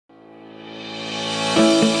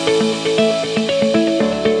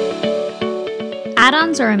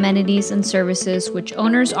Add-ons are amenities and services which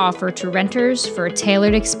owners offer to renters for a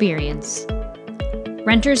tailored experience.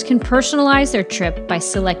 Renters can personalize their trip by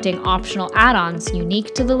selecting optional add-ons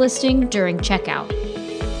unique to the listing during checkout.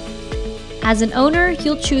 As an owner,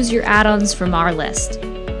 you'll choose your add-ons from our list.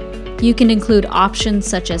 You can include options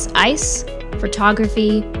such as ice,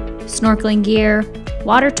 photography, snorkeling gear,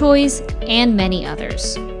 water toys, and many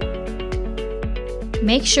others.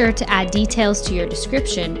 Make sure to add details to your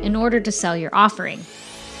description in order to sell your offering.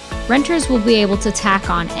 Renters will be able to tack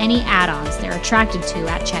on any add-ons they're attracted to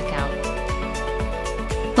at checkout.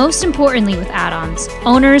 Most importantly with add-ons,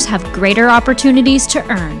 owners have greater opportunities to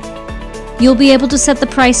earn. You'll be able to set the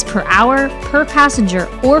price per hour, per passenger,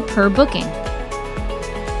 or per booking.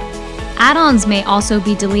 Add-ons may also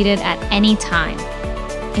be deleted at any time.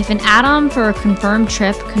 If an add-on for a confirmed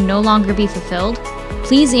trip can no longer be fulfilled,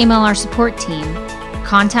 please email our support team,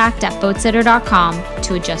 contact@boatsetter.com,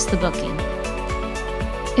 to adjust the booking.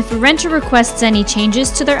 If a renter requests any changes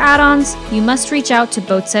to their add-ons, you must reach out to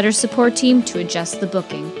Boatsetter's support team to adjust the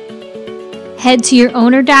booking. Head to your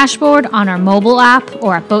owner dashboard on our mobile app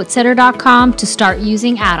or at boatsetter.com to start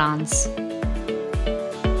using add-ons.